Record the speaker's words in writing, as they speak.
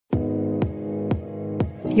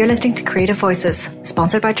You're listening to Creative Voices,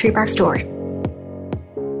 sponsored by Tree Bark Store.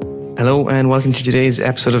 Hello and welcome to today's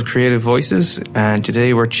episode of Creative Voices. And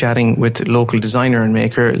today we're chatting with local designer and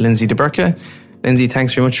maker Lindsay de Burca. Lindsay,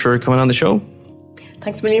 thanks very much for coming on the show.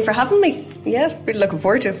 Thanks a million for having me. Yeah, really looking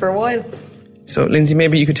forward to it for a while. So Lindsay,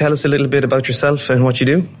 maybe you could tell us a little bit about yourself and what you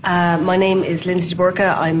do. My name is Lindsay de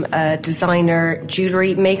Burca. I'm a designer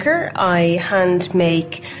jewellery maker. I hand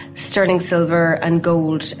make sterling silver and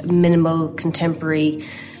gold minimal contemporary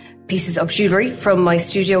pieces of jewellery from my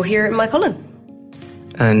studio here in Mycullen.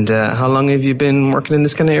 And how long have you been working in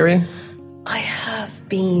this kind of area? I have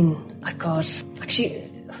been, actually,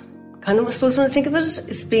 kind of, I suppose when I think of it,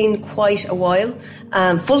 it's been quite a while.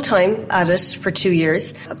 Full-time at it for 2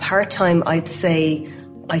 years. Part-time, I'd say,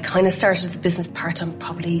 I kind of started the business part-time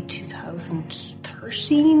probably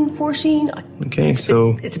 2013, 14. Okay, it's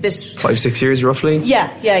a bit 5-6 years roughly? Yeah.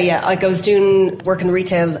 I was working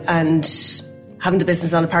retail and having the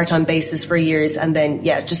business on a part-time basis for years, and then,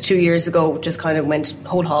 just 2 years ago, just kind of went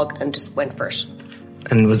whole hog and just went for it.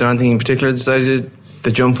 And was there anything in particular that decided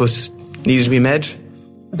the jump needed to be made?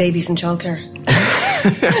 Babies and childcare.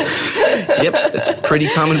 Yep, that's a pretty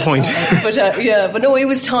common point. But no, it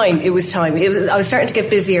was time. I was starting to get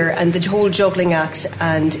busier, and the whole juggling act,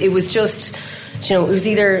 and it was just, it was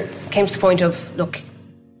either came to the point of, look,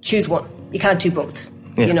 choose one. You can't do both.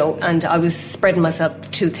 Yeah. And I was spreading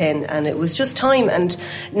myself too thin, and it was just time. And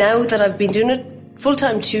now that I've been doing it full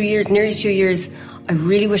time nearly 2 years, I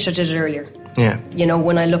really wish I did it earlier. Yeah.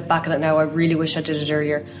 When I look back at it now, I really wish I did it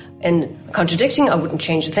earlier. And contradicting, I wouldn't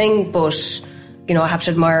change a thing, but, I have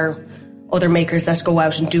to admire other makers that go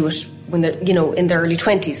out and do it when they're, in their early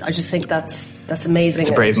 20s. I just think that's amazing.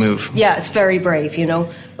 It's a brave move. Yeah, it's very brave,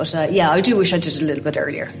 But, I do wish I did it a little bit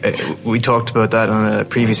earlier. We talked about that on a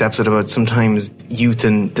previous episode about sometimes youth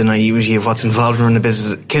and the naivety of what's involved in running a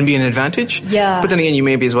business can be an advantage. Yeah. But then again, you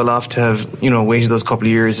may be as well off to have, waited those couple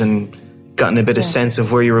of years and gotten a bit of sense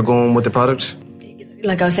of where you were going with the product.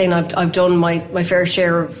 Like I was saying, I've done my fair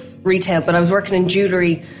share of retail, but I was working in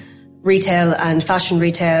jewellery retail and fashion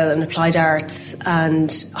retail and applied arts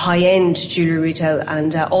and high-end jewellery retail,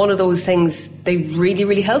 and all of those things, they really,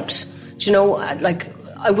 really helped.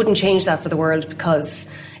 I wouldn't change that for the world, because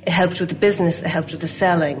it helped with the business, it helped with the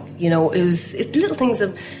selling. It's little things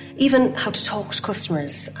of even how to talk to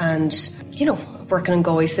customers and, working in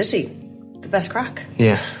Galway City. The best crack.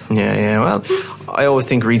 Yeah. Well, I always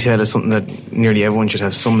think retail is something that nearly everyone should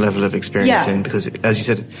have some level of experience in, because, as you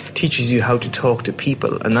said, it teaches you how to talk to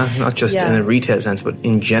people, and not just in a retail sense, but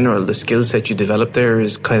in general, the skill set you develop there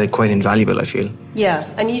is kind of quite invaluable, I feel. Yeah,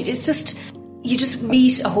 and you just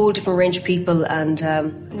meet a whole different range of people, and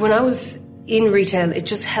when I was in retail, it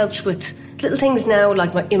just helped with little things now,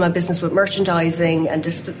 like in my business with merchandising and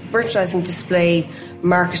merchandising, display,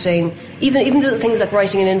 marketing, even little things like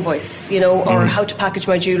writing an invoice, or how to package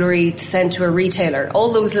my jewellery to send to a retailer.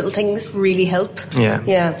 All those little things really help. Yeah,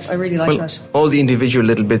 I really like that. All the individual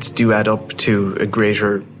little bits do add up to a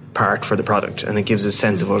greater part for the product, and it gives a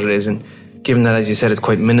sense of what it is. And given that, as you said, it's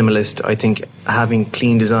quite minimalist, I think having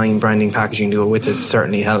clean design, branding, packaging to go with it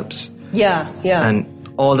certainly helps. Yeah. And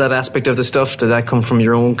all that aspect of the stuff, did that come from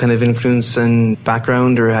your own kind of influence and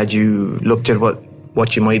background, or had you looked at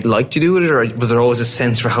what you might like to do with it, or was there always a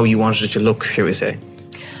sense for how you wanted it to look, shall we say?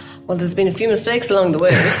 Well, there's been a few mistakes along the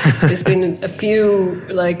way. There's been a few,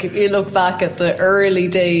 if you look back at the early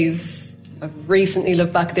days, I've recently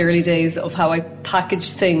looked back at the early days of how I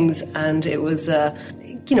packaged things, and it was it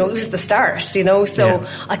was the start, so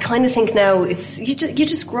I kind of think now it's you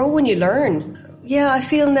just grow when you learn. Yeah, I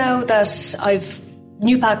feel now that I've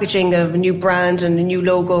new packaging of a new brand and a new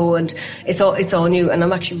logo, and it's all new, and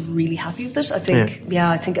I'm actually really happy with it. I think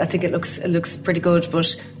I think it looks pretty good.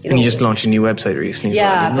 But and you just launched a new website recently.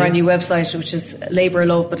 Yeah, brand new website, which is labour of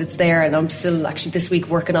love, but it's there, and I'm still actually this week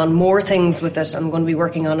working on more things with it. I'm going to be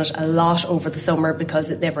working on it a lot over the summer because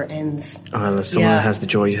it never ends. Well, as someone that has the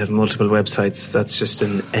joy to have multiple websites, that's just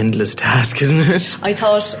an endless task, isn't it? I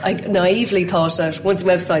naively thought that once the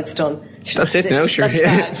website's done, that's it now, sure.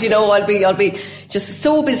 That's bad. I'll be just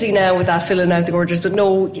so busy now with that, filling out the orders. But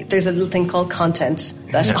no, there's a little thing called content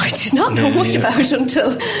that I did not know much about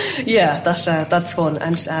until, that's fun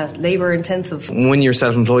and labour intensive. When you're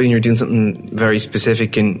self-employed and you're doing something very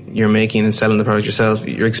specific and you're making and selling the product yourself,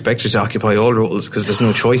 you're expected to occupy all roles because there's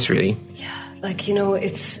no choice really. Yeah,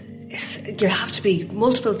 it's you have to be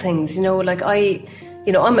multiple things.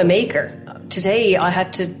 I'm a maker. Today I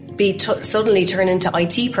had to suddenly turn into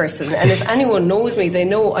IT person. And if anyone knows me, they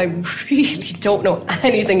know I really don't know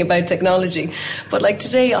anything about technology. But like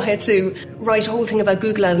today, I had to write a whole thing about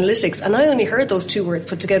Google Analytics, and I only heard those two words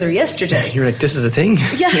put together yesterday. You're like, this is a thing?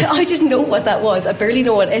 Yeah, I didn't know what that was. I barely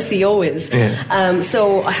know what SEO is. Yeah.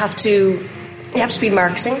 So you have to be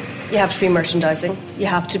marketing, you have to be merchandising, you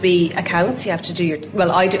have to be accounts, you have to do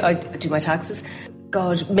I do my taxes.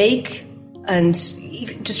 God, make and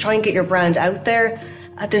just try and get your brand out there.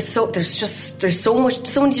 There's so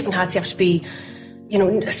many different hats. You have to be,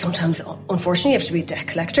 sometimes unfortunately you have to be a debt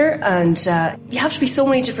collector, and you have to be so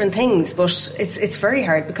many different things. But it's very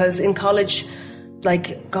hard because in college,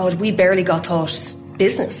 like God, we barely got taught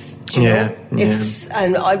business. Do you know?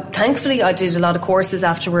 And thankfully I did a lot of courses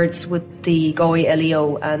afterwards with the GOI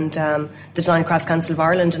LEO and the Design Crafts Council of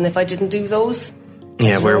Ireland. And if I didn't do those,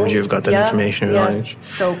 where would you have got that information or knowledge?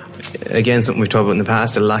 So again, something we've talked about in the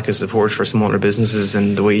past, a lack of support for smaller businesses,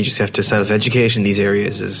 and the way you just have to self-educate in these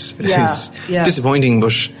areas is disappointing,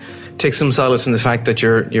 but take some solace in the fact that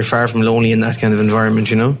you're far from lonely in that kind of environment,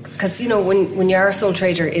 Because, when you are a sole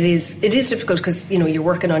trader, it is difficult because, you're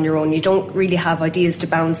working on your own. You don't really have ideas to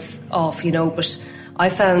bounce off, but I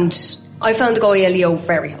found the GOI LEO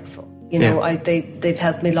very helpful. They've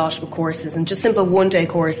helped me a lot with courses and just simple one-day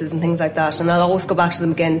courses and things like that. And I'll always go back to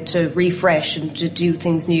them again to refresh and to do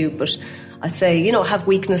things new. But I'd say, have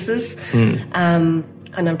weaknesses. And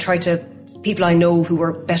I'm trying to people I know who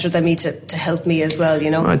are better than me to help me as well,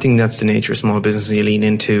 I think that's the nature of small business. You lean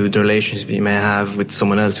into the relationship you may have with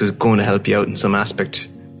someone else who's going to help you out in some aspect.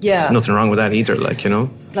 Yeah. There's nothing wrong with that either, Like,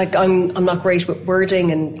 I'm not great with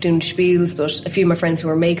wording and doing spiels, but a few of my friends who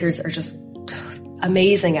are makers are just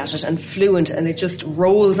amazing at it and fluent, and it just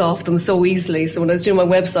rolls off them so easily. So when I was doing my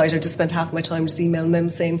website, I just spent half my time just emailing them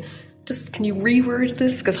saying, can you reword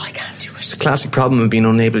this? Because I can't do it. It's a classic problem of being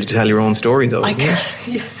unable to tell your own story, though, isn't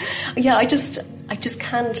it? Yeah, I just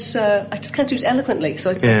can't do it eloquently.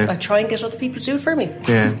 So I try and get other people to do it for me.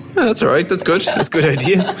 Yeah, that's all right. That's good. That's a good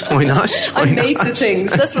idea. Why not? I make the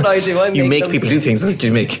things. That's what I do. You make people do things. That's what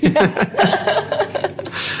you make.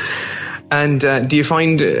 And do you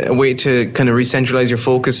find a way to kind of re-centralize your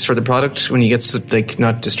focus for the product when you get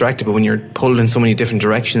not distracted, but when you're pulled in so many different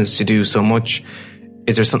directions to do so much?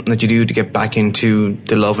 Is there something that you do to get back into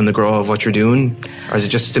the love and the grow of what you're doing? Or is it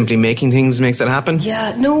just simply making things makes that happen?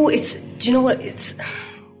 Yeah, no, do you know what?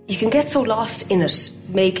 You can get so lost in it,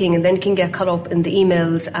 making, and then you can get caught up in the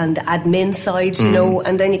emails and the admin side,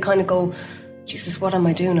 and then you kind of go, Jesus, what am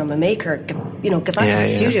I doing? I'm a maker. Get back to the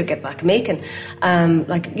studio, get back making.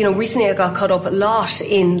 Recently I got caught up a lot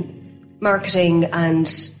in marketing and,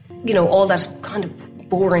 all that kind of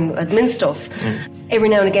boring admin stuff. Every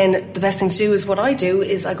now and again, the best thing to do is what I do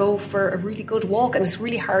is I go for a really good walk, and it's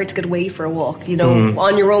really hard to get away for a walk,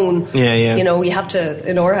 on your own. You have to,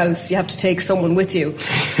 in our house, you have to take someone with you,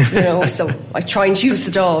 so I try and choose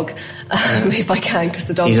the dog if I can, because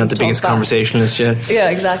the dog He's not the biggest conversationalist yet. Yeah,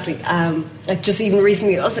 exactly. Like just even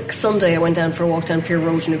recently, it was like Sunday, I went down for a walk down Pier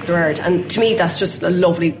Road in Oughterard, and to me that's just a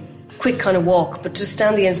lovely, quick kind of walk, but just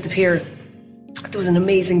down the end of the pier, there was an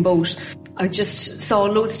amazing boat. I just saw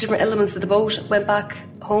loads of different elements of the boat, went back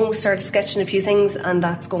home, started sketching a few things, and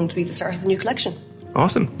that's going to be the start of a new collection.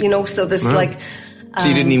 Awesome. So this is like... So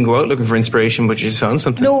you didn't even go out looking for inspiration, but you just found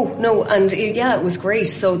something? No, and it was great.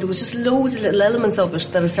 So there was just loads of little elements of it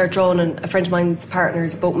that I started drawing, and a friend of mine's partner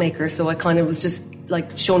is a boat maker, so I kind of was just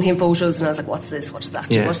like showing him photos, and I was like, what's this, what's that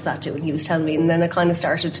do, what's that do? And he was telling me, and then I kind of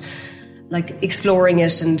started like exploring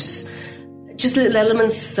it, and just little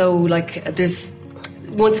elements. So like there's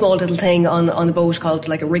one small little thing on the boat called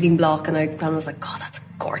like a rigging block, and I was like, God, that's a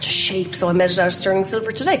gorgeous shape. So I made it out of sterling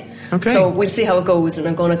silver today. Okay. So we'll see how it goes, and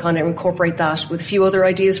I'm going to kind of incorporate that with a few other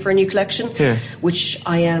ideas for a new collection, which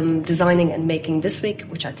I am designing and making this week,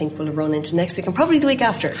 which I think will run into next week and probably the week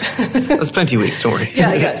after. That's plenty of weeks, don't worry.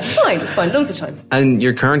 Yeah, it's fine, loads of time. And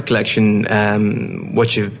your current collection,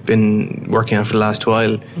 what you've been working on for the last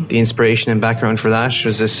while, the inspiration and background for that,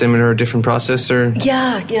 was a similar or different process? Or?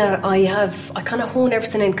 Yeah, I kind of hone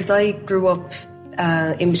everything in, because I grew up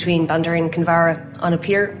in between Bandurry and Kinvara on a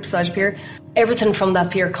pier, beside a pier. Everything from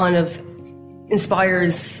that pier kind of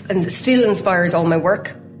inspires and still inspires all my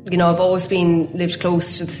work. I've always lived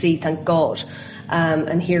close to the sea, thank God.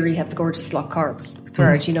 And here you have the gorgeous Loch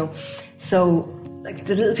Corrib, So like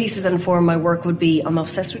the little pieces that inform my work would be, I'm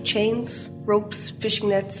obsessed with chains, ropes, fishing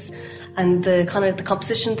nets, and the kind of the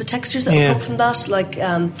composition, the textures that come from that. Like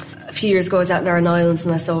a few years ago, I was out in Aran Islands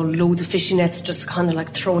and I saw loads of fishing nets just kind of like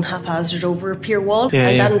thrown haphazard over a pier wall,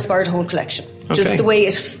 and that inspired a whole collection. Okay. Just the way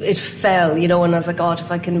it fell, and I was like, God,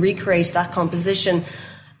 if I can recreate that composition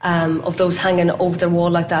of those hanging over the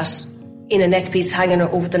wall like that in a neck piece hanging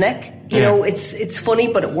over the neck. You know, it's funny,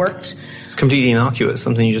 but it worked. It's completely innocuous,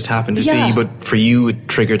 something you just happened to see, but for you it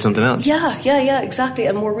triggered something else. Yeah, exactly.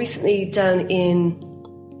 And more recently down in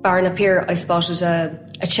Barnapier, I spotted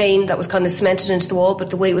a chain that was kind of cemented into the wall, but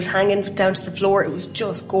the way it was hanging down to the floor, it was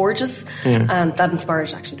just gorgeous. That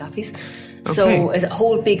inspired actually that piece. Okay. So a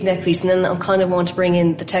whole big neck piece, and then I kind of want to bring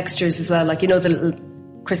in the textures as well, like, you know, the little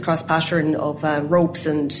crisscross pattern of ropes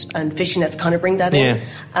and fishing nets, kind of bring that in.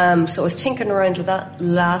 So I was tinkering around with that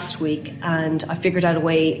last week, and I figured out a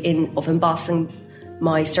way of embossing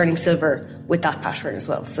my sterling silver with that pattern as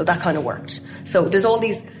well. So that kind of worked. So there's all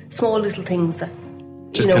these small little things that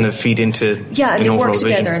just kind of feed into and they work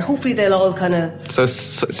together, and hopefully they'll all kind of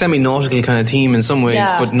semi-nautical kind of theme in some ways,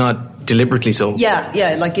 but not deliberately so.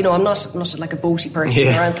 Like, you know, I'm not like a boaty person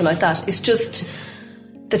or anything like that. It's just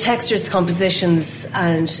the textures, the compositions,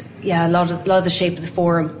 and a lot of the shape of the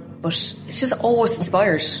form. But it's just always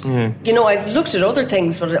inspired. You know, I've looked at other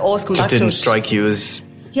things, but it always comes back to it. Just didn't strike you as...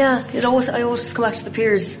 I always come back to the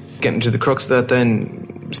piers. Getting to the crux of that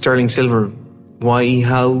then, sterling silver, why,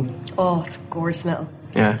 how? Oh, it's a gorgeous metal.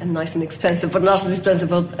 And nice and expensive, but not as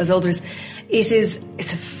expensive as others. It's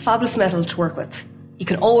a fabulous metal to work with. You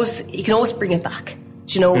can always bring it back.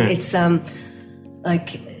 Do you know, it's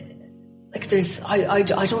like there's I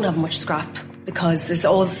don't have much scrap, because there's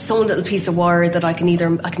always some little piece of wire that I can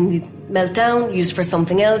melt down, use for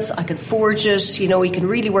something else. I can forge it. You know, you can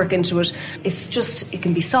really work into it. It's just, it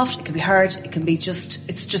can be soft, it can be hard, it can be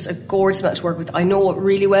it's just a gorgeous metal to work with. I know it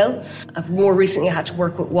really well. I've more recently had to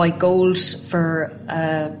work with white gold for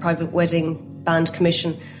a private wedding band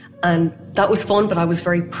commission, and that was fun, but I was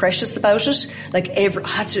very precious about it. Like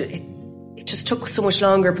it just took so much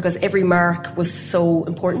longer because every mark was so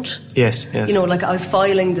important. Yes. You know, like I was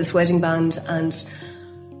filing this wedding band, and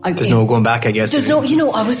there's no going back, I guess. There's no, you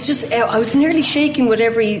know, I was nearly shaking with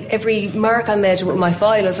every mark I made with my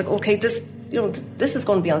file. I was like, okay, this is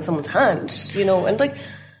going to be on someone's hand, you know, and like,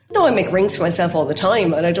 you know, I make rings for myself all the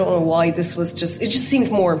time, and I don't know why this was it just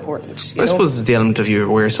seemed more important. I suppose it's the element of you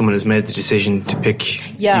where someone has made the decision to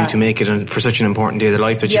pick you to make it for such an important day of their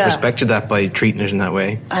life, that you've respected that by treating it in that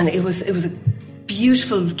way. And it was a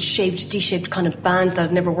beautiful D-shaped kind of band that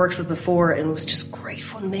I'd never worked with before, and it was just great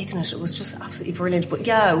fun making it. It was just absolutely brilliant. But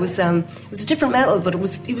it was a different metal, but it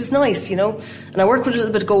was nice, you know. And I work with a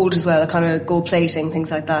little bit of gold as well, kind of gold plating,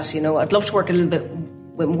 things like that, you know. I'd love to work a little bit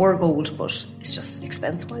with more gold, but it's just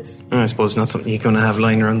expense-wise. I suppose it's not something you're going to have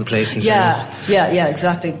lying around the place. Yeah,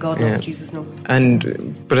 exactly. God, no, Jesus, no.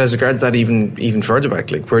 But as regards that, even further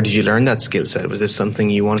back, like, where did you learn that skill set? Was this something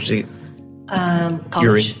you wanted to... College. You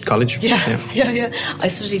were in college? Yeah. I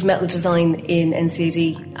studied metal design in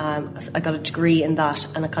NCAD. I got a degree in that,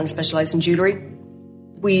 and I kind of specialised in jewellery.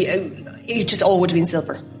 It just all would have been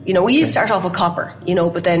silver. You know, we used to start off with copper, you know,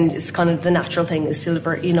 but then it's kind of the natural thing is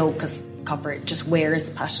silver, you know, because copper, it just wears,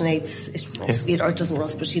 it patinates, or it doesn't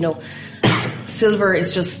rust, but, you know, silver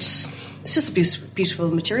is it's just a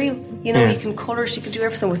beautiful material. You know, you can colour it, you can do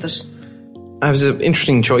everything with it. It was an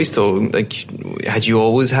interesting choice, though. Like, had you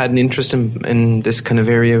always had an interest in this kind of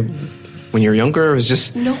area when you were younger? Or was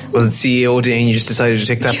it CEO day and you just decided to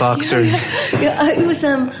tick that box? It was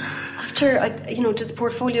after I did the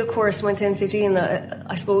portfolio course, went to NCD, and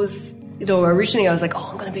I suppose, you know, originally I was like,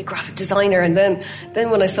 I'm going to be a graphic designer, and then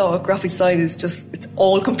when I saw a graphic design it's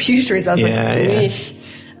all computers, I was like,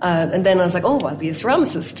 and then I was like, I'll be a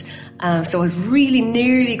ceramicist. So I was really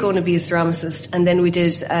nearly going to be a ceramicist, and then we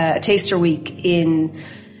did a taster week in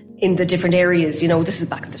the different areas. You know, this is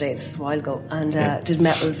back in the day, this is a while ago, and did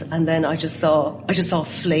metals, and then I just saw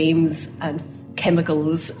flames and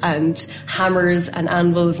chemicals and hammers and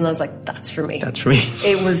anvils, and I was like, that's for me.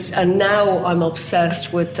 It was, and now I'm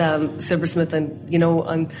obsessed with silversmith, and, you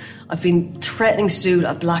know, I've been threatening to do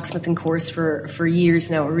a blacksmithing course for years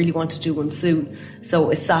now. I really want to do one soon. So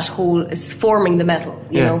it's it's forming the metal,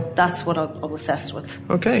 you know, that's what I'm obsessed with.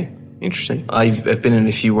 Okay, interesting. I've been in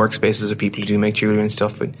a few workspaces with people who do make jewellery and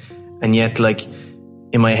stuff, and yet, like,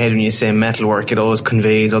 in my head when you say metalwork, it always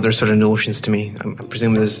conveys other sort of notions to me. I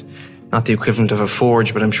presume there's not the equivalent of a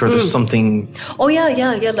forge, but I'm sure there's something... Oh, yeah.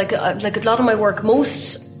 Like a lot of my work,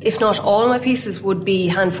 most, if not all of my pieces, would be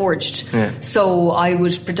hand-forged. Yeah. So I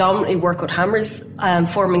would predominantly work with hammers,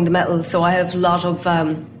 forming the metal. So I have a lot of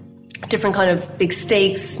different kind of big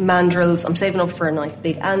stakes, mandrels. I'm saving up for a nice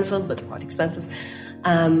big anvil, but they're quite expensive.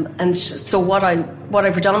 And so what I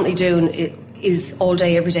predominantly do is all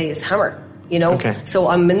day, every day, is hammer, you know? Okay. So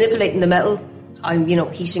I'm manipulating the metal. I'm, you know,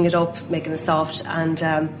 heating it up, making it soft, and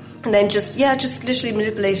then just literally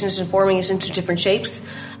manipulating it and forming it into different shapes.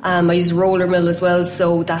 I use a roller mill as well,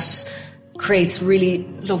 so that creates really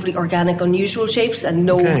lovely, organic, unusual shapes, and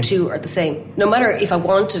no two are the same. No matter if I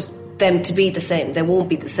wanted them to be the same, they won't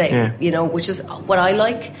be the same, you know, which is what I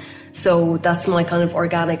like. So that's my kind of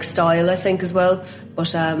organic style, I think, as well. But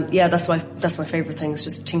that's my favourite thing, is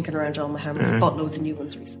just tinkering around all my hammers. Bought loads of new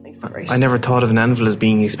ones recently. It's great. I never thought of an anvil as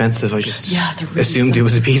being expensive. I just really assumed it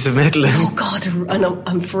was a piece of metal. Oh God, and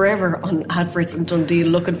I'm forever on adverts in Dundee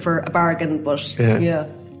looking for a bargain. But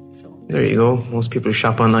So. There you go. Most people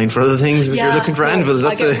shop online for other things, but you're looking for anvils.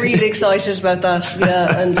 I get really excited about that.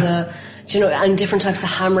 Yeah, and you know, and different types of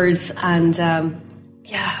hammers, and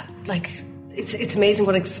like. It's amazing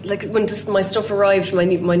what like when my stuff arrived, my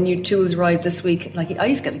new tools arrived this week. Like, I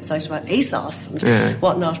used to get excited about ASOS and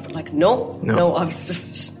whatnot, but like no, I was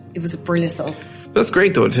just, it was a brilliant song. That's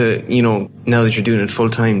great though, to, you know, now that you're doing it full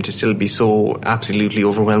time, to still be so absolutely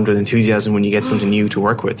overwhelmed with enthusiasm when you get something new to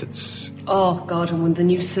work with. It's oh God, and when the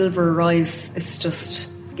new silver arrives, it's just.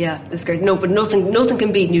 Yeah, it's great. No, but nothing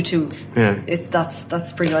can beat new tools. Yeah,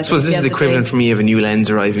 that's pretty nice. I suppose this is the equivalent for me of a new lens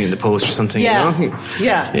arriving in the post or something. Yeah, you know?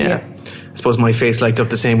 Yeah. I suppose my face lights up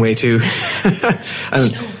the same way too.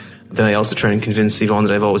 And then I also try and convince Yvonne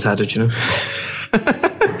that I've always had it, you know.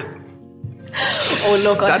 Oh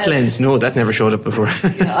look, that lens, no, that never showed up before.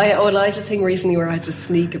 I had a thing recently where I had to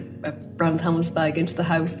sneak a Brand Thomas bag into the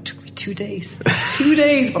house. It took me 2 days. 2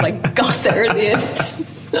 days, but I got there in the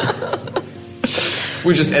end.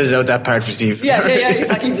 We just edited out that part for Steve. Yeah,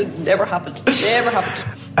 exactly. It never happened.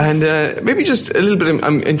 And maybe just a little bit,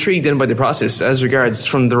 I'm intrigued then by the process as regards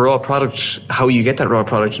from the raw product, how you get that raw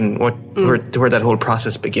product and where that whole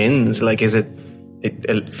process begins. Like, is it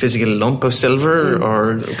a physical lump of silver,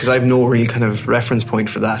 or because I have no real kind of reference point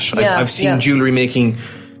for that. I've seen jewellery making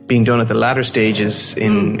being done at the latter stages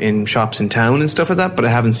in shops in town and stuff like that, but I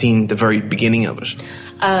haven't seen the very beginning of it.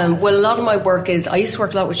 Well, a lot of my work is, I used to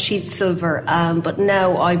work a lot with sheathed silver, but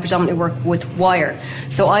now I predominantly work with wire.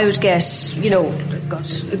 So I would get, you know,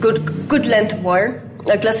 a good length of wire.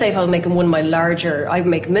 Like, let's say if I'm making one of my larger, I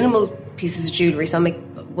make minimal pieces of jewellery. So I make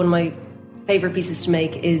one of my favourite pieces to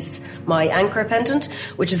make is my Ankara pendant,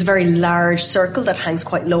 which is a very large circle that hangs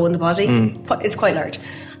quite low in the body. It's quite large.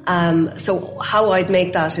 So how I'd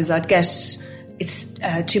make that is I'd get, it's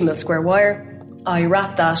 2mm square wire. I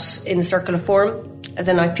wrap that in a circular form, and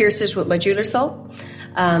then I pierce it with my jeweller's saw.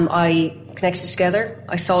 I connect it together,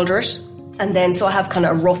 I solder it, and then so I have kind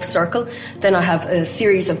of a rough circle. Then I have a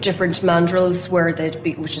series of different mandrels where they'd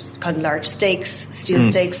be, which is kind of large stakes, steel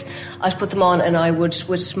stakes. I'd put them on, and I would,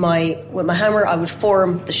 with my hammer, I would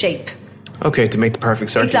form the shape. Okay, to make the perfect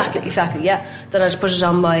circle. Exactly, yeah. Then I'd put it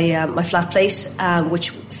on my my flat plate, and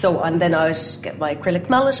then I'd get my acrylic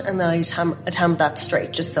mallet, and then I'd hammer that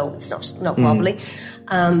straight, just so it's not wobbly.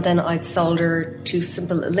 Then I'd solder 2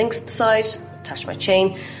 simple links at the side, attach my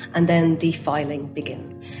chain, and then the filing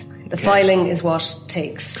begins. The filing is what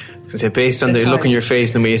takes. Because based on the look on your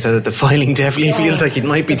face and the way you said it, the filing definitely feels like it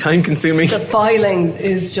might be time consuming. The filing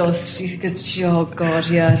is just, oh God,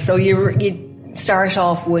 yeah. So you start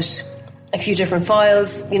off with a few different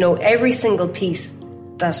files. You know, every single piece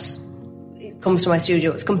that comes to my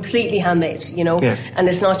studio is completely handmade, you know, and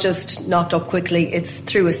it's not just knocked up quickly. It's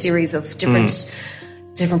through a series of different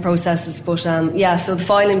processes. But so the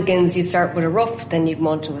filing begins. You start with a rough, then you go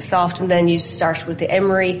on to a soft, and then you start with the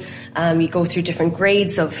emery. You go through different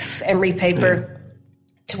grades of emery paper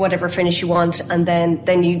to whatever finish you want, and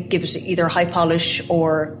then you give it either a high polish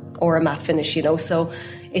or a matte finish, you know. So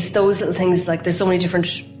it's those little things, like there's so many different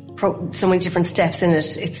steps in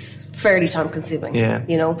it. It's fairly time consuming,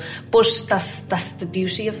 you know, but that's the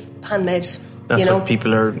beauty of handmade. That's, you know, what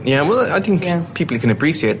people are. Yeah, well, I think people can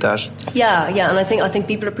appreciate that. Yeah, and I think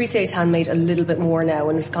people appreciate handmade a little bit more now,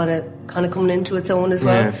 and it's kind of coming into its own as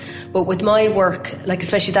well. But with my work, like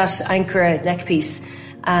especially that Ankara neck piece,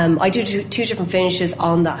 I do 2 different finishes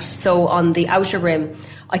on that. So on the outer rim,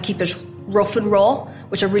 I keep it rough and raw,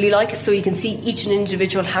 which I really like, so you can see each an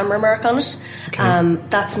individual hammer mark on it.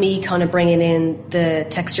 That's me kind of bringing in the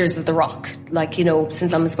textures of the rock, like, you know,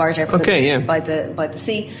 since I'm inspired by the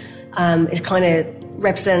sea. It kind of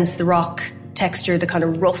represents the rock texture, the kind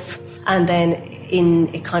of rough, and then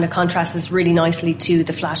it kind of contrasts really nicely to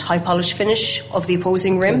the flat high polish finish of the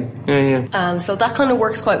opposing rim. So that kind of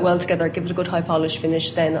works quite well together. Give it a good high polish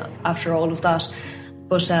finish then after all of that.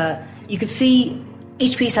 But you can see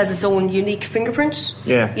each piece has its own unique fingerprint.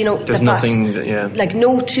 You know, there's nothing. Like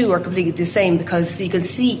no two are completely the same, because you can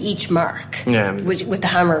see each mark. With the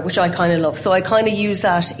hammer, which I kind of love. So I kind of use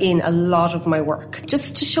that in a lot of my work,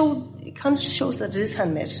 just to show. It kind of shows that it is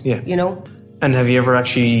handmade. You know. And have you ever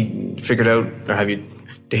actually figured out, or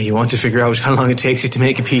do you want to figure out how long it takes you to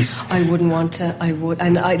make a piece? I wouldn't want to. I would,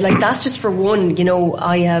 and I like that's just for one. You know,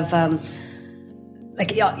 I have.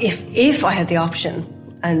 like, if I had the option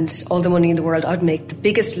and all the money in the world, I'd make the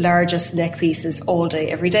biggest, largest neck pieces all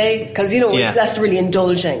day, every day. Because, that's really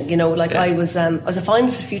indulging. Like I was a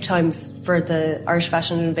finalist a few times for the Irish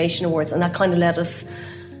Fashion Innovation Awards, and that kind of let us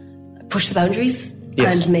push the boundaries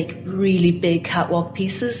and make really big catwalk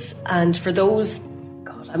pieces. And for those,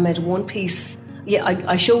 God, I made one piece. Yeah,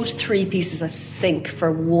 I showed 3 pieces, I think,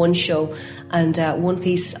 for one show. And one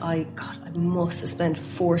piece, I must have spent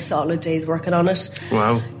 4 solid days working on it.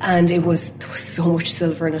 Wow. And there was so much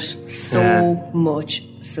silver in it. So much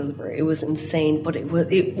silver. It was insane. But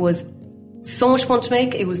it was so much fun to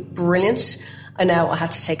make. It was brilliant. And now I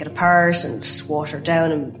had to take it apart and water it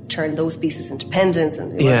down and turn those pieces into pendants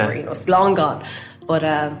and whatever, it's long gone. But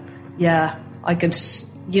I could...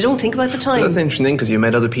 You don't think about the time. Well, that's interesting because you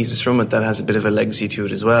made other pieces from it that has a bit of a legacy to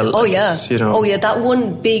it as well. Oh, yeah. Oh, yeah. That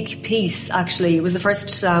one big piece, actually, was the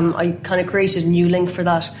first... I kind of created a new link for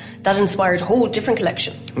that. That inspired a whole different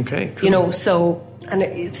collection. Okay, cool. So... And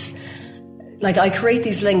it's... Like, I create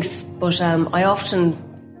these links, but I often...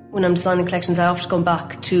 When I'm designing collections, I often come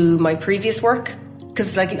back to my previous work.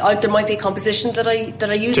 Because, like, there might be a composition that I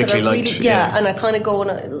use that I really... Liked, and I kind of go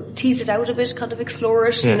and I tease it out a bit, kind of explore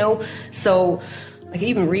it, So... Like,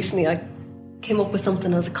 even recently, I came up with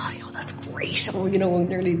something, I was like, God, that's great.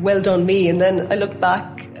 Nearly well done me. And then I looked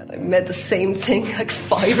back and I made the same thing like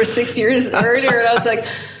 5 or 6 years earlier. And I was like,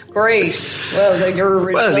 great. Well, like, you're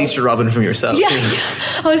original. Well, at least you're robbing from yourself. Yeah.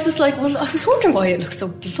 I was just like, well, I was wondering why it looks so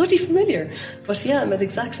bloody familiar. But yeah, I made the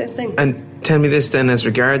exact same thing. And tell me this then, as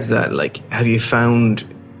regards that, like, have you found,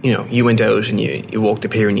 you went out and you walked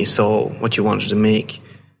up here and you saw what you wanted to make.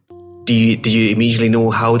 Did you immediately know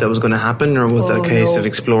how that was going to happen, or was that a case of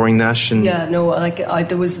exploring that? And I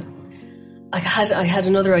had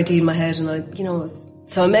another idea in my head, and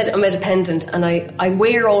so I made a pendant, and I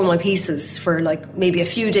wear all my pieces for like maybe a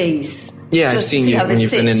few days. Yeah, just I've seen to see you how when they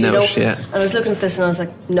you've been in and out. Yeah. And I was looking at this, and I was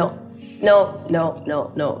like, no,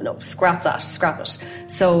 scrap it.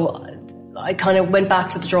 So I kind of went back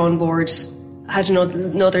to the drawing board, had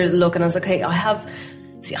another look, and I was like, hey, I have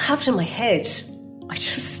it in my head.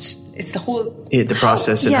 It's the whole... the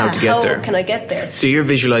process and how to get there. How can I get there? So you're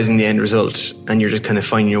visualising the end result and you're just kind of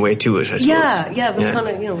finding your way to it, I suppose. Yeah, it was kind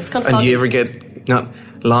of, it's kind of... And do you ever get, not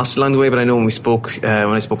lost along the way, but I know when we spoke, when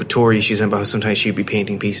I spoke with Tori, she said about how sometimes she'd be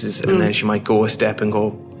painting pieces and then she might go a step and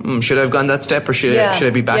go, should I have gone that step, or should I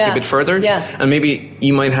be back a bit further? Yeah. And maybe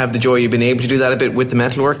you might have the joy you've been able to do that a bit with the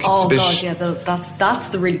metalwork. That's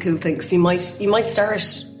the really cool thing. So you might start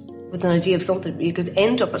with an idea of something, but you could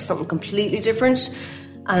end up at something completely different.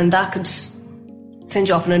 And that could send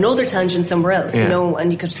you off on another tangent somewhere else,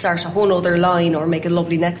 and you could start a whole other line or make a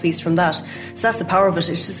lovely neck piece from that. So that's the power of it.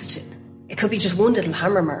 It could be just one little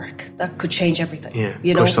hammer mark that could change everything. Yeah,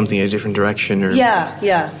 push something in a different direction. Or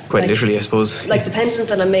quite literally, I suppose. Like the pendant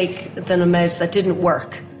that I made that didn't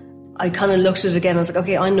work. I kind of looked at it again. I was like,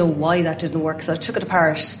 okay, I know why that didn't work. So I took it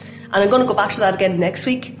apart, and I'm going to go back to that again next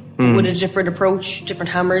week with a different approach, different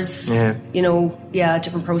hammers.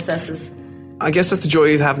 Different processes. I guess that's the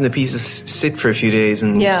joy of having the pieces sit for a few days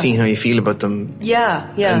and seeing how you feel about them. Yeah.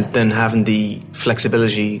 And then having the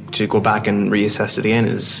flexibility to go back and reassess it again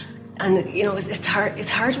is... And, it's hard.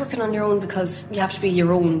 It's hard working on your own because you have to be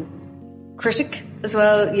your own critic as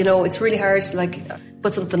well. It's really hard to, like,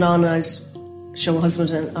 put something on and I'd show my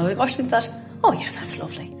husband and I'm like, oh, I think that... Oh, yeah, that's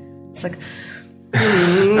lovely. It's like...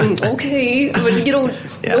 okay. But,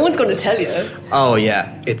 no one's going to tell you. Oh,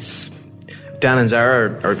 yeah. It's... Dan and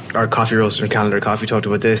Zara, our coffee roaster and Calendar Coffee, talked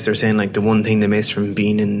about this. They're saying, like, the one thing they miss from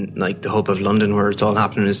being in, like, the hub of London where it's all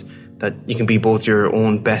happening is that you can be both your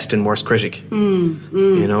own best and worst critic. You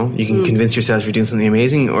can convince yourself you're doing something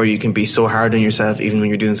amazing, or you can be so hard on yourself even when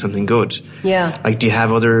you're doing something good. Yeah. Like, do you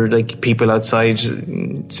have other, like, people outside,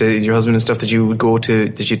 say your husband and stuff, that you would go to,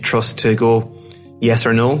 that you trust to go yes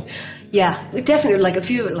or no? Yeah, definitely. Like I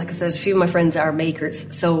said, a few of my friends are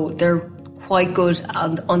makers, so they're quite good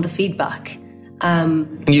on the feedback.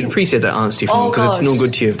 And you'd appreciate that honesty from them, because it's no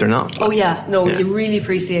good to you if they're not. Like, you really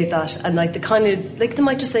appreciate that. And like they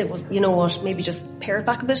might just say, well, you know what, maybe just pare it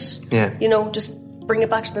back a bit. Yeah. Just bring it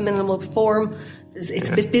back to the minimal form. It's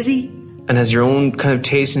a bit busy. And has your own kind of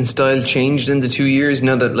taste and style changed in the 2 years?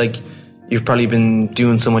 Now that, like, you've probably been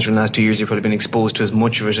doing so much in the last 2 years, you've probably been exposed to as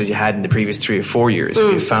much of it as you had in the previous 3 or 4 years.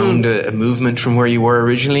 Have you found a movement from where you were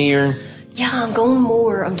originally? Or? Yeah, I'm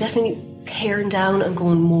definitely paring down and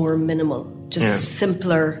going more minimal. Just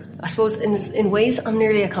simpler. I suppose in ways I'm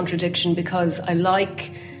nearly a contradiction, because I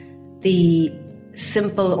like the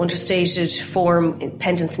simple, understated form in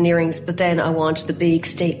pendants and earrings, but then I want the big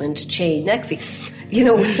statement chain neck piece. You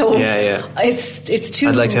know, so yeah. It's two.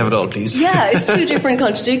 I'd like to have it all, please. Yeah, it's two different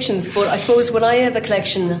contradictions. But I suppose when I have a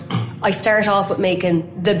collection, I start off with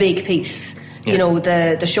making the big piece. You know,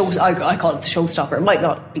 the shows, I call it the showstopper. It might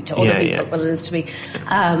not be to other people, but it is to me.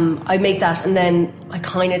 I make that, and then I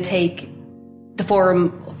kind of take the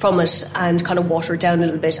form from it and kind of water it down a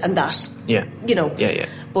little bit, and that, you know. Yeah.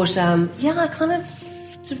 But, I kind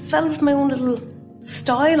of developed my own little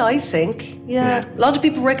style, I think. Yeah. A lot of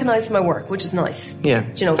people recognise my work, which is nice. Yeah.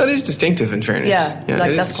 You know, that is distinctive, in fairness. Yeah,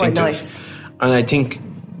 like that's quite nice. And I think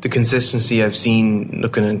the consistency I've seen,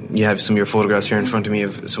 looking at, you have some of your photographs here in front of me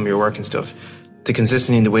of some of your work and stuff, the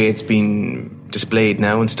consistency in the way it's been displayed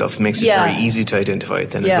now and stuff makes it very easy to identify it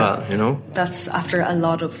then as well, you know? That's after a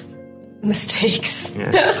lot of mistakes.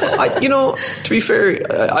 Yeah. To be fair,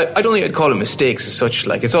 I don't think I'd call it mistakes as such.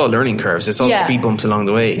 Like, it's all learning curves. It's all speed bumps along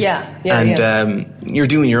the way. You're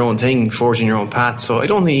doing your own thing, forging your own path. So I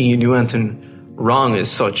don't think you can do anything wrong as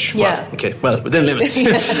such. Well, within limits.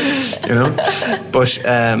 You know? But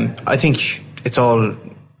I think it's all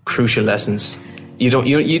crucial lessons.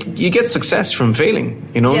 You get success from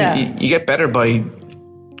failing. You know, you get better by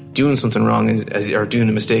doing something wrong or doing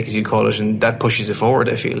a mistake, as you call it, and that pushes it forward,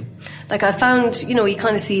 I feel. Like, I found, you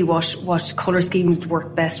kind of see what colour schemes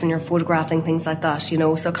work best when you're photographing, things like that,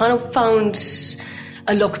 so I kind of found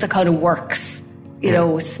a look that kind of works. You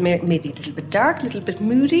know, it's maybe a little bit dark, a little bit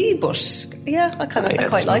moody, but I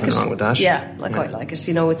quite like it. Wrong with that. I quite like it.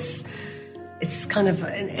 It's kind of,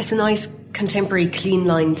 it's a nice contemporary,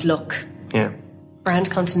 clean-lined look. Yeah.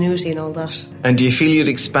 Brand continuity and all that. And do you feel you'd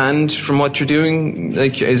expand from what you're doing?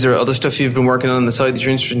 Like, is there other stuff you've been working on the side that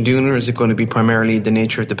you're interested in doing, or is it going to be primarily the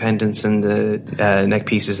nature of the pendants and the neck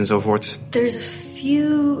pieces and so forth? There's a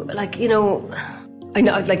few, I know,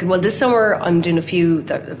 this summer I'm doing a few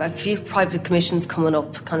private commissions coming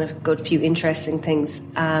up, kind of good few interesting things.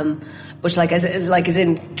 But as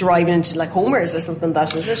in driving into Homer's or something,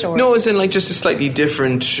 that is it? Or? No, as in just a slightly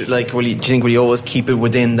different, do you think will you always keep it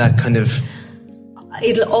within that kind of...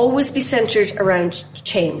 It'll always be centred around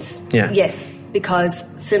chains. Yeah. Yes, because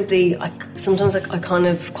simply, sometimes I kind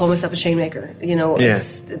of call myself a chain maker.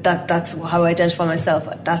 It's, that's how I identify myself.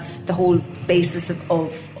 That's the whole basis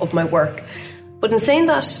of my work. But in saying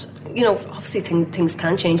that, obviously things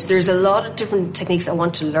can change. There's a lot of different techniques I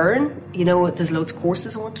want to learn. There's loads of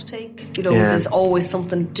courses I want to take. There's always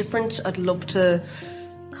something different I'd love to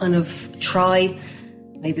kind of try.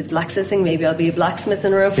 Maybe the blacksmith thing. Maybe I'll be a blacksmith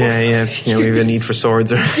in a row. Yeah. We have a need for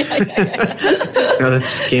swords. Or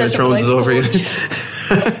Game of Thrones is over.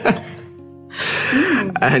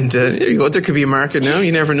 And there you go. There could be a market now.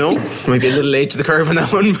 You never know. Might be a little late to the curve on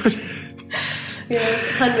that one. But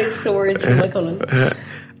handmade swords for my Cullen.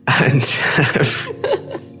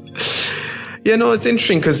 It's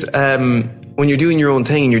interesting because when you're doing your own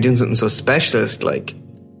thing and you're doing something so specialist,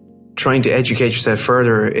 trying to educate yourself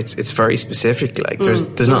further, it's very specific.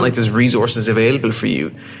 There's not there's resources available for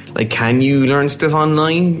you. Can you learn stuff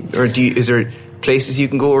online, or is there places you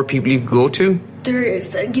can go or people you can go to?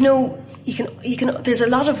 There's you can. There's a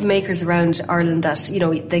lot of makers around Ireland that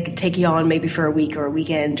they could take you on maybe for a week or a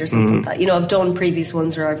weekend or something like that. I've done previous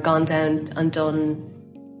ones where I've gone down and done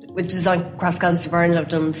with Design Crafts Council of Ireland. I've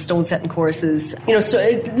done stone setting courses. So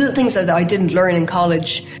little things that I didn't learn in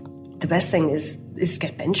college. The best thing is to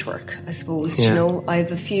get bench work, I suppose. Yeah.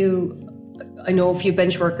 I know a few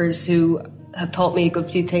bench workers who have taught me a good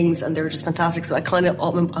few things, and they're just fantastic. So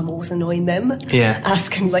I'm always annoying them,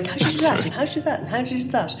 asking how do you do that, and how do you do that, and how do you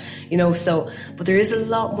do that, But there is a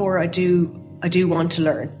lot more I do want to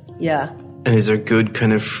learn. Yeah. And is there good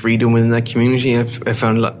kind of freedom within that community? I've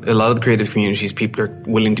found a lot of the creative communities, people are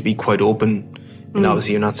willing to be quite open. And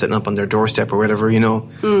obviously you're not sitting up on their doorstep or whatever,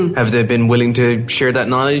 Have they been willing to share that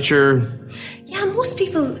knowledge, or? Yeah, most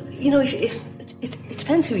people, it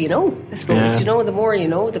depends who you know, I suppose. The more you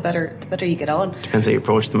know, the better you get on. Depends how you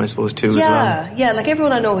approach them, I suppose, too, as well. Yeah,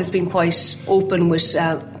 everyone I know has been quite open with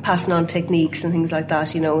passing on techniques and things like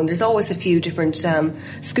that, and there's always a few different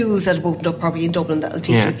schools that have opened up probably in Dublin that'll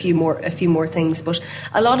teach you a few more things. But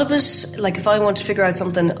a lot of it, if I want to figure out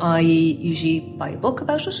something, I usually buy a book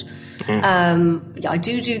about it. I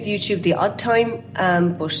do the YouTube the odd time,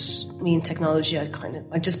 but me and technology,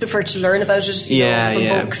 I just prefer to learn about it, from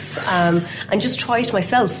books, and just try it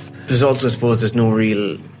myself. There's also, I suppose, there's no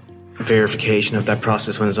real verification of that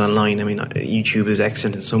process when it's online. I mean, YouTube is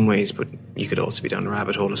excellent in some ways, but you could also be down a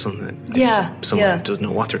rabbit hole of something that someone doesn't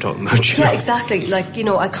know what they're talking about. Exactly.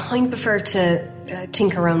 I kind of prefer to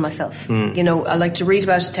tinker around myself. I like to read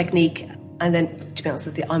about a technique And then, to be honest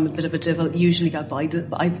with you, I'm a bit of a devil. Usually I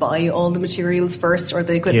buy all the materials first or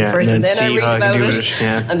the equipment first, and then I read about it.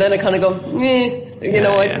 And then I kind of go, maybe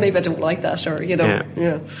I don't like that, or,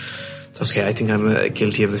 It's okay. I think I'm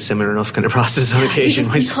guilty of a similar enough kind of process on occasion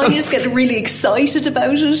myself. You kind of just get really excited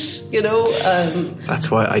about it, That's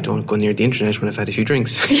why I don't go near the internet when I've had a few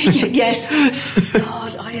drinks. Yes.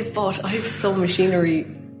 God, I have some machinery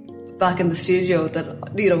back in the studio that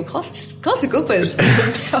cost a good bit.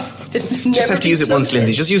 Just have to use it once,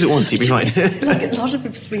 Lindsay. Just use it once, you'll be fine. Like, a lot of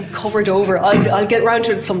it's been covered over. I'll get around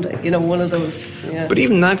to it someday. One of those. Yeah. But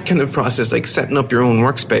even that kind of process, like setting up your own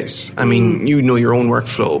workspace. I mean, you know your own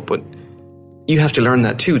workflow, but you have to learn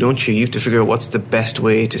that too, don't you? You have to figure out what's the best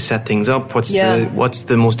way to set things up. What's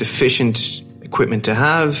the most efficient equipment to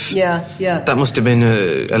have. Yeah. That must have been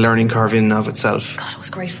a learning curve in and of itself. God, it was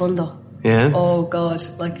great fun though. Yeah. Oh God,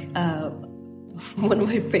 one of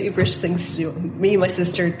my favourite things to do, me and my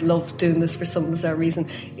sister love doing this for some bizarre reason,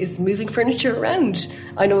 is moving furniture around.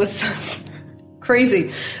 I know it sounds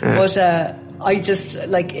crazy, but I just,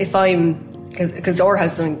 if because our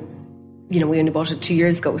house, we only bought it 2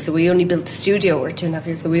 years ago, so we only built the studio, or 2.5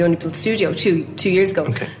 years ago, we only built the studio two years ago.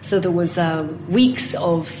 Okay. So there was weeks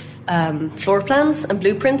of floor plans and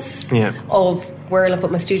blueprints of where I'll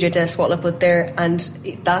put my studio desk, what I'll put there, and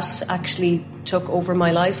that actually took over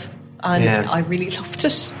my life, and I really loved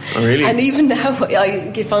it. Oh, really? And even now,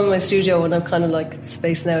 if I'm in my studio and I'm kind of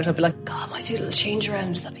spacing out, I'll be like, God, I might do a little change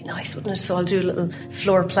around, that'd be nice, wouldn't it? So I'll do a little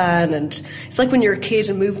floor plan, and it's like when you're a kid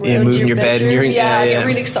and move around moving your bed and I get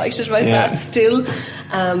really excited about that still.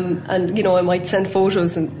 And I might send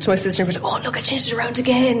photos to my sister and be like, oh look, I changed it around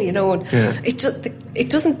again, it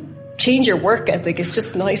doesn't change your work ethic. It's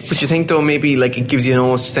just nice. But you think though, maybe it gives you an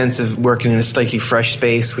almost sense of working in a slightly fresh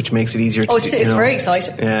space, which makes it easier to do. It's very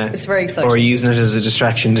exciting. Yeah. It's very exciting. Or using it as a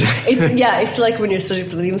distraction. It's like when you're studying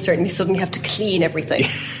for the Leaving Cert and you suddenly have to clean everything.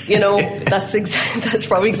 That's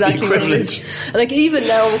probably exactly what it is. And even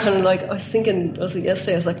now I'm kind of I was thinking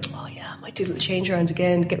yesterday, I was like, oh yeah, I might do a little change around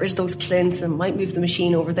again, get rid of those plinths, and might move the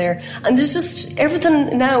machine over there. And there's just,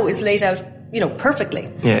 everything now is laid out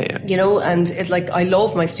perfectly. Yeah. And it's I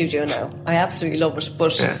love my studio now. I absolutely love it.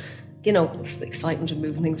 But, it's the excitement of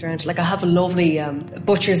moving things around. I have a lovely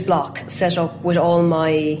butcher's block set up with all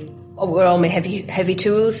my heavy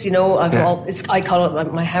tools. I call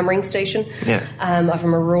it my hammering station. Yeah. I have a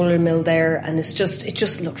roller mill there, and it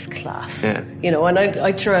just looks class. Yeah. And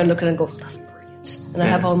I turn around, look at it and go, that's brilliant. And I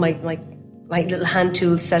have all my little hand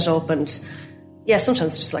tools set up, and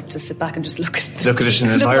sometimes I just like to sit back and just look at it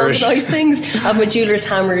and admire it. Nice things. I have my jeweler's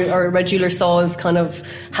hammer or my jeweler's saws kind of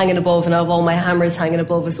hanging above, and I have all my hammers hanging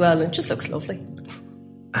above as well, and it just looks lovely.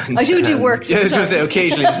 And I do work sometimes. Yeah, I was going to say,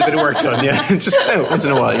 occasionally there's a bit of work done, just once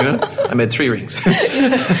in a while, I made 3 rings.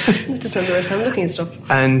 Just spend the rest of time looking at stuff.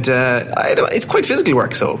 And it's quite physical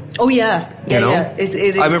work, so. Oh, yeah. Yeah. It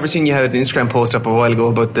is. I remember seeing you had an Instagram post up a while ago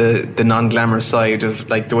about the non-glamorous side of,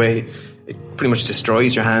 the way it pretty much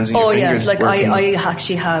destroys your hands and your fingers. Oh, yeah. I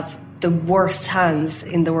actually have the worst hands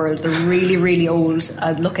in the world. They're really, really old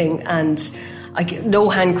looking, and no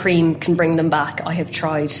hand cream can bring them back. I have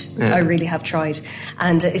tried. I really have tried.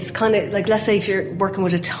 And it's kind of let's say if you're working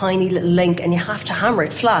with a tiny little link and you have to hammer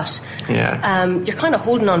it flat, you're kind of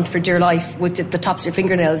holding on for dear life with the tops of your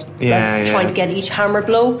fingernails, trying to get each hammer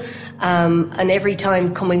blow. And every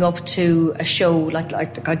time coming up to a show,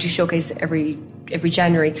 I do showcase every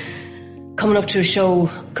January, coming up to a show,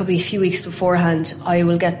 could be a few weeks beforehand, I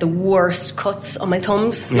will get the worst cuts on my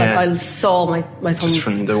thumbs. I'll saw my thumbs.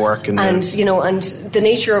 Just from the work and and the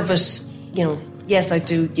nature of it, yes, I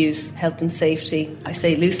do use health and safety, I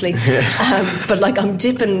say loosely, but I'm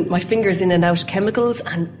dipping my fingers in and out of chemicals,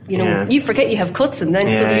 and you forget you have cuts, and then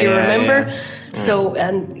suddenly you remember. Yeah. So,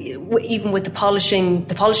 and even with the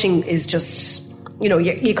polishing is just,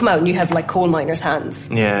 you come out and you have coal miners' hands.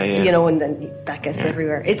 Yeah. And then that gets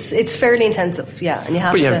everywhere. It's fairly intensive, and you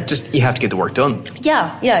have you have to get the work done.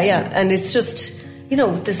 Yeah. And it's just,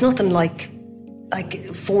 there's nothing like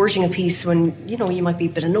forging a piece when you might be a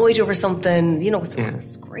bit annoyed over something.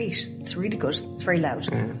 It's great. It's really good. It's very loud,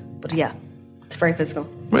 but it's very physical.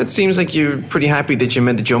 Well, it seems like you're pretty happy that you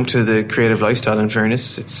made the jump to the creative lifestyle. In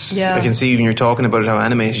fairness, I can see when you're talking about it how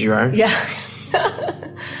animated you are. Yeah.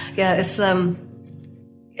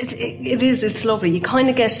 It's it is. It's lovely. You kind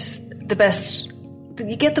of get the best.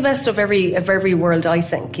 You get the best of every world, I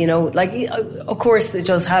think. Of course, it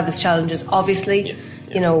does have its challenges. Obviously,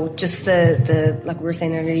 just the like we were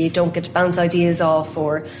saying earlier, you don't get to bounce ideas off,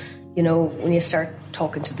 or when you start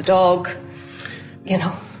talking to the dog,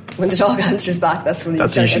 when the dog answers back, that's when you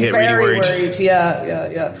start get very really worried.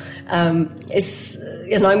 Yeah. It's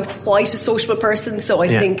and I'm quite a sociable person, so I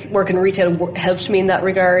think working in retail helped me in that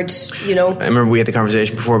regard, you know. I remember we had a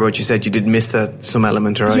conversation before about you said you did miss that some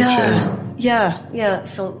element, right? Yeah.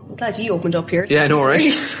 So I'm glad you opened up here. Yeah, no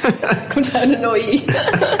worries. Come down and know you.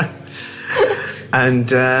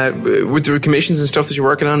 And with the commissions and stuff that you're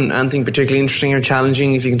working on, anything particularly interesting or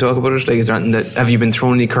challenging, if you can talk about it? Like, is there anything that, have you been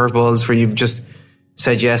thrown any curveballs where you've just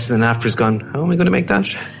said yes and then afterwards gone, how am I going to make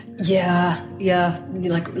that? Yeah.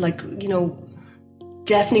 Like, you know,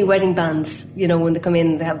 definitely wedding bands, you know, when they come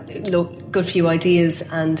in, they have a good few ideas,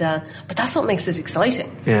 and but that's what makes it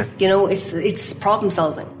exciting. Yeah. You know, it's problem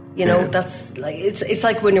solving. You know, that's like, it's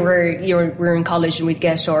like when we're in college and we'd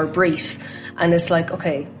get our brief, and it's like,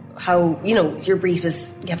 okay, how, you know, your brief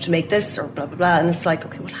is, you have to make this or blah blah blah, and it's like,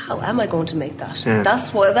 okay, well, how am I going to make that? Yeah. That's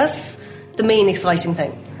the main exciting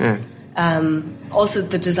thing. Yeah. Also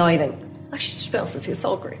the designing. Actually, to be honest with you, it's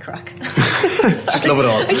all great crack. Just love it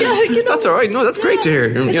all. Yeah, you know, that's all right. No, that's great to hear.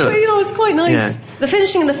 It's quite nice. Yeah. The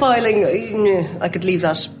finishing and the filing, I could leave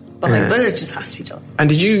that behind, but it just has to be done. And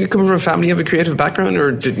did you come from a family of a creative background,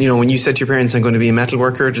 or did, you know, when you said to your parents, I'm going to be a metal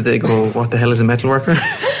worker, did they go, what the hell is a metal worker?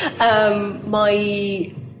 I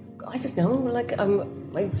don't know, like,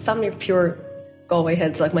 my family are pure Galway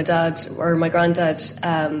heads. Like, my dad or my granddad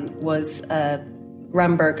was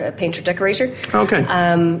Ramberg, a painter decorator. Okay.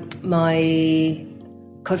 My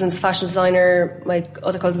cousin's fashion designer, my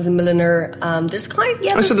other cousin's a milliner. There's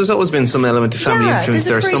so there's always been some element of family influence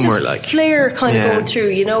there somewhere, like flair kind of going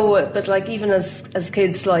through, you know. But like, even as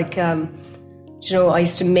kids, like, you know, I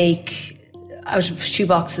used to make out of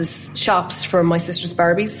shoeboxes shops for my sister's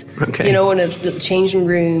Barbies, you know, and little changing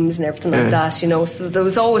rooms and everything like that, you know. So I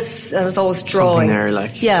was always drawing. Something there,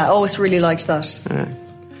 like, I always really liked that.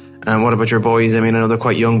 And what about your boys? I mean, I know they're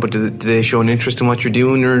quite young, but do they show an interest in what you're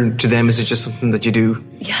doing, or to them is it just something that you do?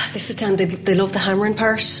 Yeah, they sit down. They love the hammering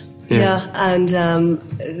part. Yeah, and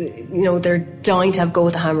you know, they're dying to have a go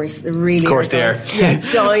with the hammers. They really, of course, they are. Yeah,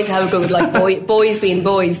 dying to have a go with, like, boys being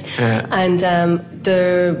boys. And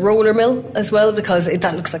the roller mill as well, because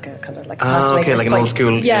that looks like a kind of like a plastic maker. Like an old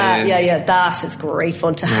school. Yeah. That is great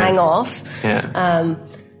fun to hang off. Yeah.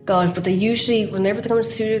 God, but they usually, whenever they come into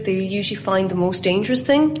the studio, they usually find the most dangerous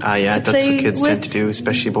thing. That's what kids tend to do,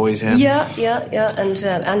 especially boys. Yeah.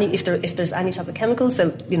 And if there's any type of chemicals,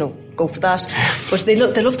 they'll, you know, go for that. But they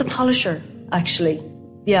love the polisher, actually.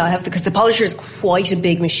 Yeah, I have because the polisher is quite a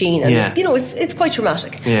big machine, and it's, you know, it's quite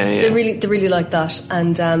dramatic. They really like that.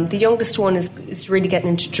 And the youngest one is really getting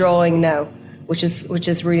into drawing now, which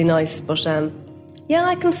is really nice. But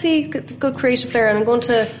I can see good creative flair, and I'm going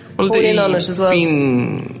to hone in on it as well.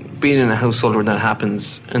 Being in a household where that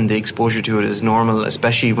happens and the exposure to it is normal,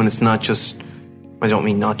 especially when it's not just, I don't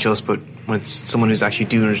mean not just, but when it's someone who's actually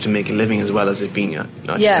doing it to make a living as well as it being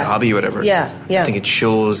not just a hobby or whatever. Yeah. I think it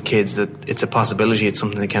shows kids that it's a possibility, it's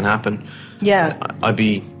something that can happen. Yeah. I'd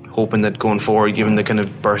be hoping that going forward, given the kind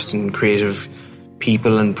of burst in creative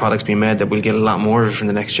people and products being made, that we'll get a lot more of it from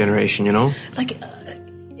the next generation, you know? Like,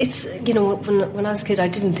 it's, you know, when I was a kid, I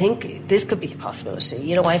didn't think this could be a possibility.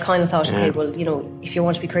 You know, I kind of thought, okay, well, you know, if you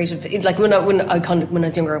want to be creative, like when I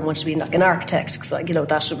was younger, I wanted to be like an architect, because, like, you know,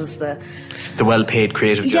 that was the well-paid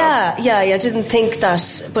creative job. Yeah. I didn't think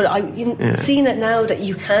that, but seeing it now that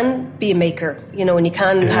you can be a maker, you know, and you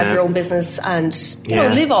can have your own business and you know,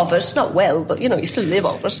 live off it. Not well, but, you know, you still live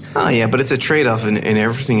off it. Oh yeah, but it's a trade-off in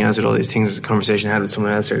everything, as with all these things. The conversation I had with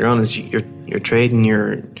someone else earlier on is you're trading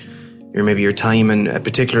your maybe your time and a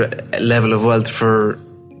particular level of wealth for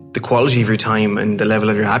the quality of your time and the level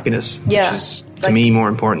of your happiness, which is, to me, more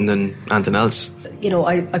important than anything else. You know,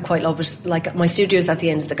 I quite love it. Like, my studio is at the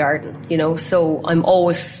end of the garden, you know, so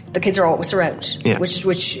the kids are always around,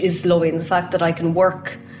 which is lovely. And the fact that I can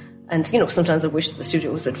work, and, you know, sometimes I wish the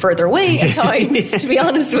studio was a bit further away at times, to be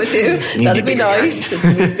honest with you. That'd be nice.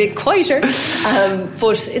 It'd be a bit quieter.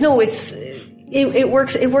 But, you know, it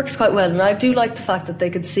works quite well, and I do like the fact that they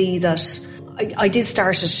could see that I did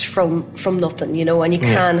start it from nothing, you know, and you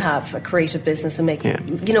can have a creative business and make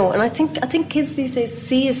you know, and I think kids these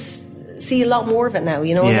days see a lot more of it now,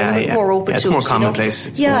 you know, and they're more open to it. It's more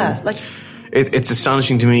commonplace. You know? It's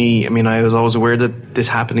astonishing to me. I mean, I was always aware that this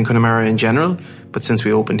happened in Connemara in general, but since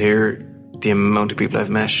we opened here, the amount of people I've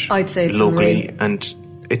met, I'd say it's locally, unreal. And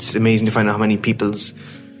it's amazing to find out how many people's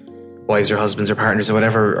wives or husbands or partners or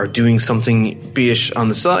whatever are doing something, be it on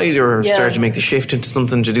the side or starting to make the shift into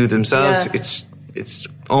something to do themselves. It's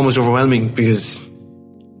almost overwhelming because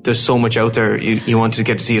there's so much out there. You want to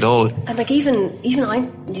get to see it all. And like even I,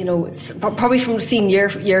 you know, it's probably from seeing your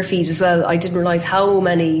feed as well, I didn't realise how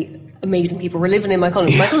many amazing people were living in my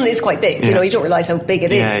Cullen. My Cullen is quite big, you know, you don't realise how big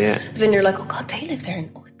it is. But then you're like, oh God, they live there,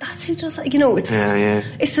 and that's who does that.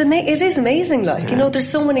 It is amazing. Like, there's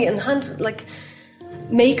so many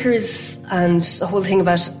makers and the whole thing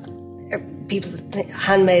about people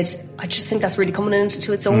handmade. I just think that's really coming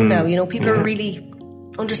into its own now. People are really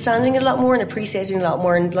understanding it a lot more and appreciating it a lot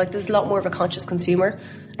more, and like there's a lot more of a conscious consumer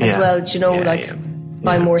as well.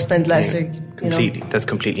 Buy more, spend less. Completely. That's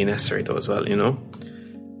completely necessary though as well.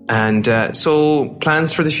 And so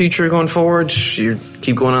plans for the future going forward? You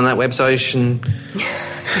keep going on that website and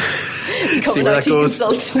see where that goes.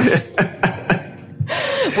 Consultant.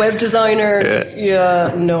 Web designer.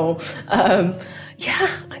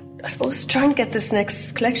 I suppose trying to get this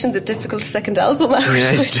next collection, the Difficult Second album out.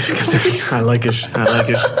 Yeah, I like it.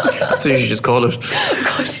 That's what you should just call it.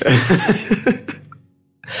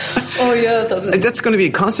 Oh yeah, that's going to be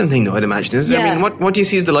a constant thing, though, I'd imagine. Isn't it? I mean, what do you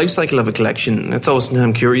see as the life cycle of a collection? That's always something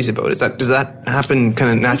I'm curious about. Does that happen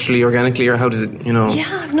kind of naturally, organically, or how does it?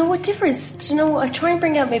 Yeah, no, it differs. I try and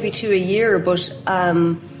bring out maybe 2 a year, but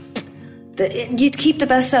you'd keep the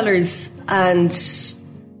bestsellers, and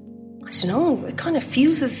I don't know, it kind of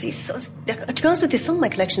fuses. To be honest with you, some of my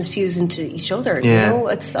collections fuse into each other. Yeah.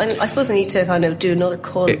 I suppose I need to kind of do another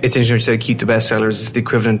cut. It's interesting to say keep the bestsellers. It's the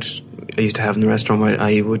equivalent I used to have in the restaurant where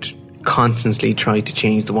I would constantly try to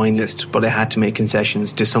change the wine list, but I had to make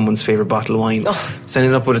concessions to someone's favourite bottle of wine. So I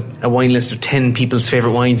ended up with a wine list of 10 people's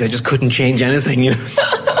favourite wines. I just couldn't change anything, Yeah.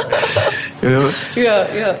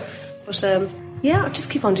 But I just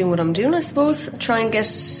keep on doing what I'm doing, I suppose. Try and get,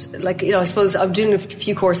 I suppose I'm doing a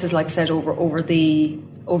few courses, like I said, over the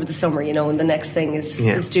summer, and the next thing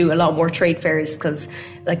is do a lot more trade fairs, because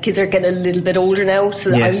kids are getting a little bit older now,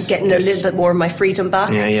 so I'm getting a little bit more of my freedom back.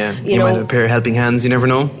 You might have a pair of helping hands, you never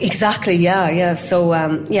know. Exactly, yeah. So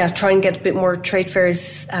try and get a bit more trade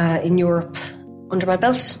fairs in Europe under my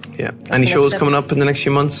belt. Yeah. Any shows coming up in the next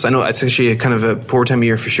few months? I know it's actually a kind of a poor time of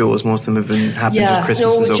year for shows. Most of them have been happening at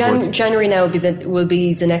Christmas and so forth. January now will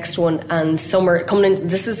be the next one, and summer coming in.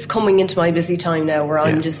 This is coming into my busy time now, where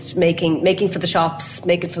I'm just making for the shops,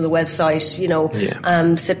 making for the website.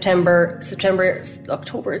 September,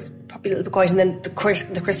 October is probably a little bit quiet, and then the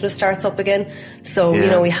Christmas starts up again. So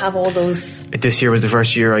we have all those. This year was the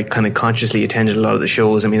first year I kind of consciously attended a lot of the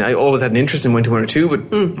shows. I mean, I always had an interest in one or two,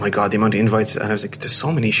 but my God, the amount of invites, and I was like, there's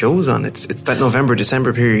so many shows on. It's that November,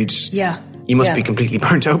 December period. Yeah. You must be completely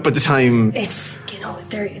burnt out by the time. It's,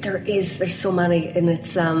 there's so many, and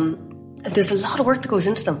it's, there's a lot of work that goes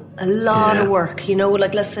into them. A lot of work,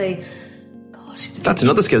 let's say, that's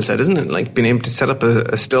another skill set, isn't it? Like being able to set up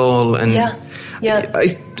a stall and I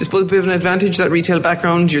suppose a bit of an advantage, that retail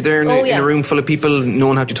background. You're there in a room full of people,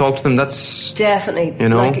 knowing how to talk to them. That's definitely,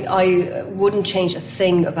 I wouldn't change a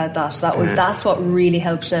thing about that. That's what really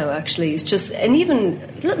helps now. Actually, it's just, and even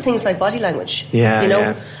little things like body language.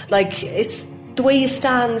 Like it's the way you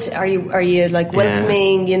stand. Are you like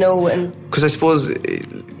welcoming? And because I suppose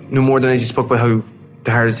no more than as you spoke about how the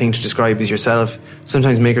hardest thing to describe is yourself.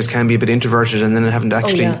 Sometimes makers can be a bit introverted, and then having to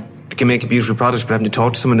actually they can make a beautiful product, but having to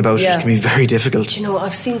talk to someone about it can be very difficult.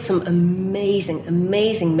 I've seen some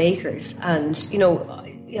amazing makers, and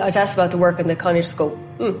I'd ask about the work, and they kind of just go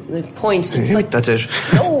point. And it's like, that's it.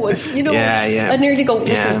 No, I'd nearly go,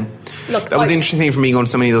 listen. Look, that was the interesting thing for me going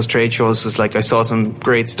to so many of those trade shows. Was like I saw some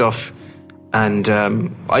great stuff. And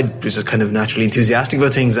I was just kind of naturally enthusiastic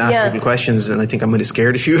about things, asking people questions, and I think I might have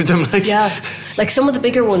scared a few of them. Like some of the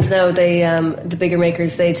bigger ones now, the bigger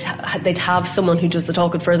makers, they'd have someone who does the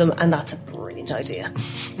talking for them, and that's a brilliant idea.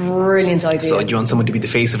 So do you want someone to be the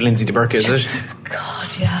face of Lindsay DeBurka, is it? God,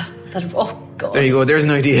 yeah. God. There you go. There's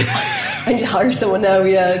an idea. I need to hire someone now,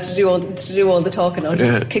 to do all the talking. I'll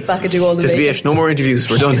just kick back and do all the. Just be it. No more interviews.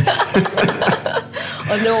 We're done.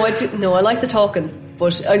 I like the talking.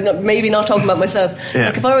 But maybe not talking about myself.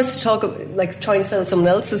 Like if I was to talk, try and sell someone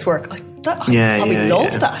else's work, I'd love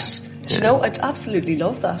that. I'd absolutely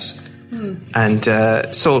love that. And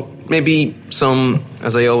so maybe some,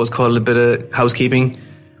 as I always call it, a bit of housekeeping.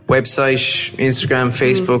 Website, Instagram,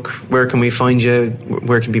 Facebook. Where can we find you?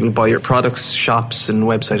 Where can people buy your products? Shops and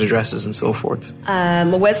website addresses and so forth. My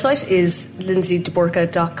website is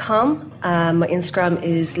lindsaydeburka.com. My Instagram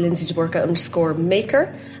is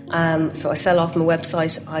lindsaydeburka_maker. So I sell off my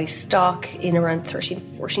website. I stock in around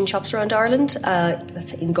 13-14 shops around Ireland.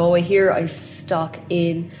 Let's say in Galway here, I stock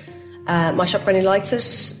in My Shop Granny Likes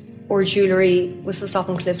It, or Jewellery, Whistle Stop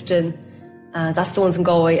in Clifton. That's the ones in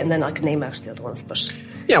Galway, and then I can name out the other ones. But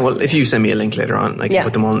yeah, well, if you send me a link later on, I can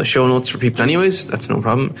put them all in the show notes for people anyways. That's no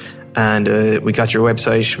problem. And we got your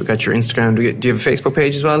website, we got your Instagram. Do you have a Facebook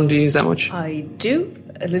page as well? Do you use that much? I do.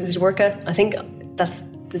 Lindsay DeBurka. I think that's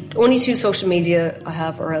the only two social media I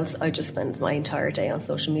have, or else I just spend my entire day on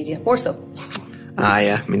social media. More so.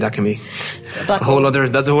 Yeah. I mean, that can be that's a whole other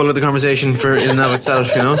conversation for in and of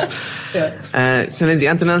itself, you know. Yeah. So Lindsay,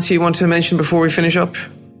 anything else you want to mention before we finish up?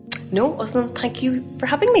 No, Osman, thank you for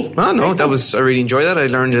having me. I really enjoyed that. I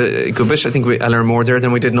learned a good bit. I think I learned more there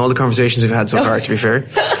than we did in all the conversations we've had so far, to be fair.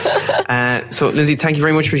 So Lindsay, thank you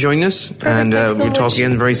very much for joining us. Perfect, and we'll talk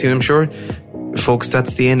again very soon, I'm sure. Folks,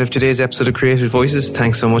 that's the end of today's episode of Creative Voices.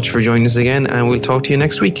 Thanks so much for joining us again, and we'll talk to you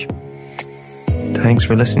next week. Thanks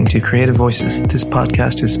for listening to Creative Voices. This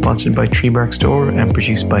podcast is sponsored by Treebark Store and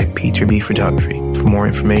produced by P3B Photography. For more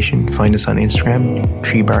information, find us on Instagram,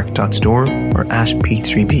 treebark.store, or at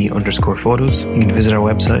P3B_photos. You can visit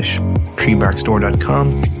our website, treebarkstore.com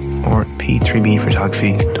or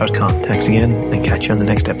p3bphotography.com. Thanks again, and catch you on the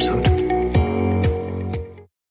next episode.